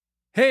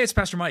Hey, it's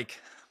Pastor Mike.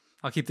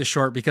 I'll keep this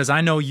short because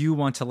I know you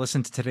want to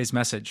listen to today's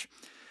message.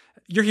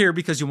 You're here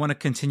because you want to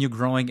continue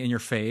growing in your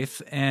faith,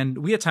 and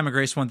we at Time of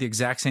Grace want the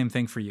exact same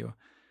thing for you.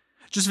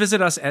 Just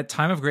visit us at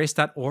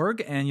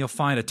timeofgrace.org and you'll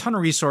find a ton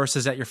of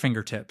resources at your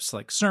fingertips,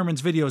 like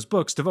sermons, videos,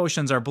 books,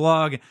 devotions, our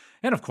blog,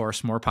 and of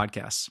course, more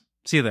podcasts.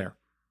 See you there.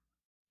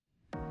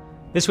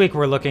 This week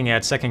we're looking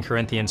at 2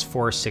 Corinthians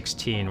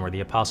 4:16, where the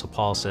Apostle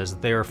Paul says,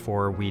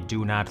 "Therefore we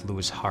do not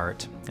lose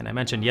heart." And I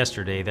mentioned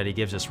yesterday that he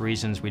gives us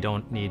reasons we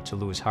don't need to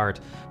lose heart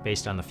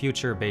based on the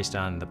future, based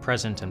on the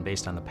present, and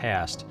based on the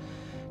past.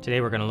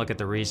 Today we're going to look at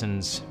the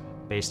reasons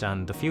based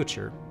on the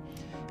future.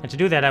 And to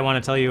do that, I want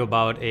to tell you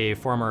about a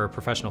former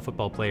professional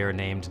football player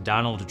named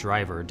Donald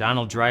Driver.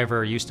 Donald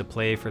Driver used to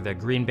play for the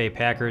Green Bay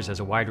Packers as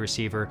a wide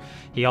receiver.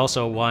 He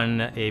also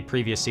won a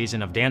previous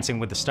season of Dancing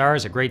with the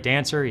Stars, a great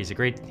dancer. He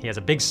has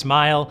a big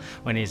smile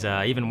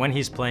even when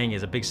he's playing, he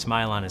has a big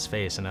smile on his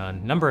face. And a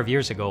number of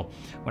years ago,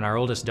 when our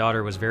oldest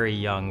daughter was very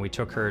young, we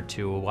took her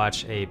to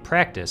watch a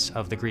practice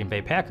of the Green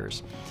Bay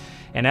Packers.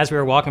 And as we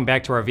were walking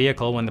back to our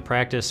vehicle when the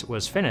practice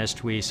was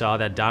finished, we saw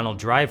that Donald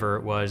Driver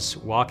was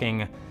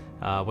walking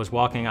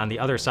on the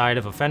other side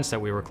of a fence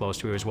that we were close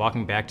to. He was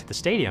walking back to the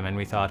stadium, and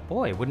we thought,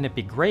 boy, wouldn't it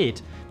be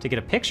great to get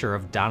a picture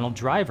of Donald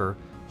Driver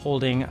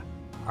holding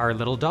our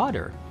little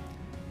daughter?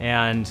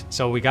 And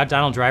so we got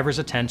Donald Driver's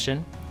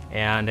attention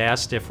and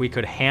asked if we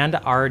could hand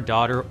our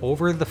daughter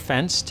over the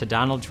fence to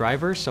Donald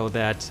Driver so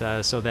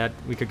that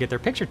we could get their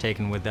picture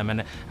taken with them.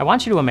 And I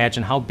want you to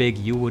imagine how big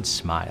you would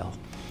smile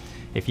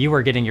if you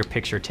were getting your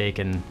picture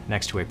taken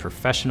next to a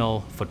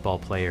professional football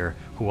player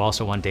who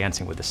also won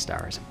Dancing with the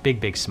Stars. A big,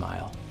 big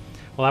smile.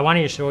 Well, I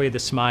wanted to show you the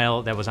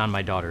smile that was on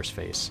my daughter's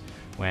face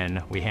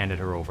when we handed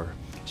her over.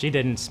 She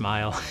didn't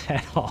smile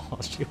at all.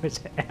 She was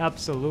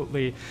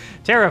absolutely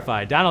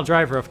terrified. Donald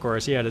Driver, of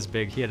course, he had his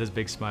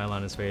big smile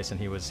on his face, and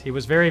he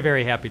was very,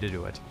 very happy to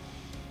do it.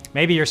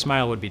 Maybe your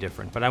smile would be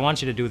different, but I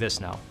want you to do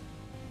this now.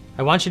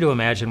 I want you to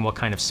imagine what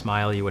kind of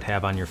smile you would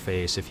have on your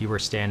face if you were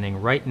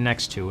standing right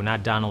next to,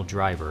 not Donald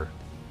Driver,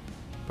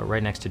 but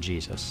right next to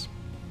Jesus.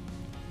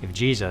 If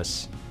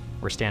Jesus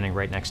were standing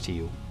right next to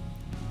you,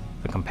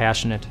 the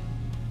compassionate,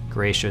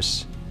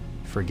 gracious,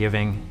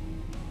 forgiving,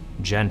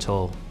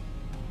 gentle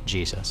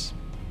Jesus.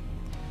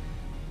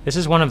 This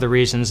is one of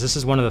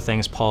the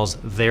things Paul's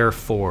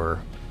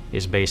 "therefore"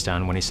 is based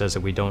on when he says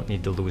that we don't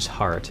need to lose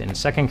heart. In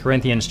 2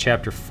 Corinthians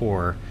chapter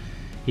 4,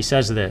 he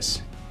says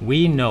this,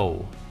 "We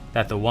know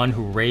that the one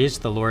who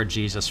raised the Lord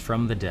Jesus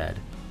from the dead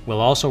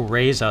will also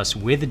raise us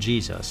with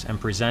Jesus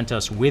and present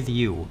us with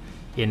you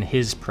in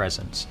his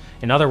presence."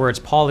 In other words,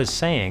 Paul is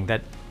saying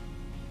that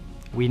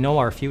we know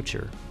our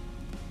future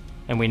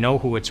and we know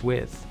who it's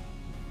with.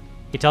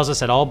 He tells us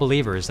that all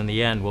believers in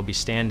the end will be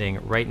standing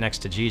right next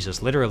to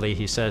Jesus. Literally,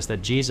 he says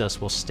that Jesus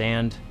will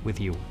stand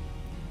with you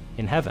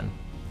in heaven,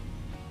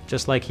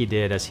 just like he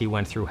did as he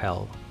went through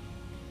hell,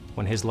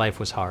 when his life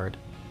was hard,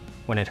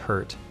 when it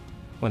hurt,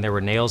 when there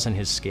were nails in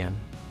his skin,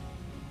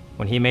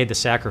 when he made the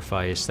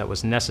sacrifice that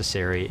was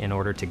necessary in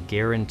order to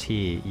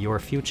guarantee your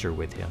future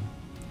with him.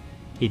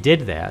 He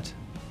did that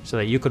so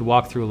that you could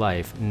walk through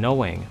life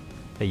knowing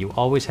that you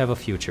always have a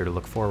future to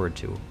look forward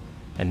to,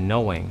 and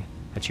knowing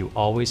that you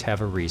always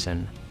have a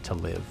reason to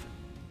live.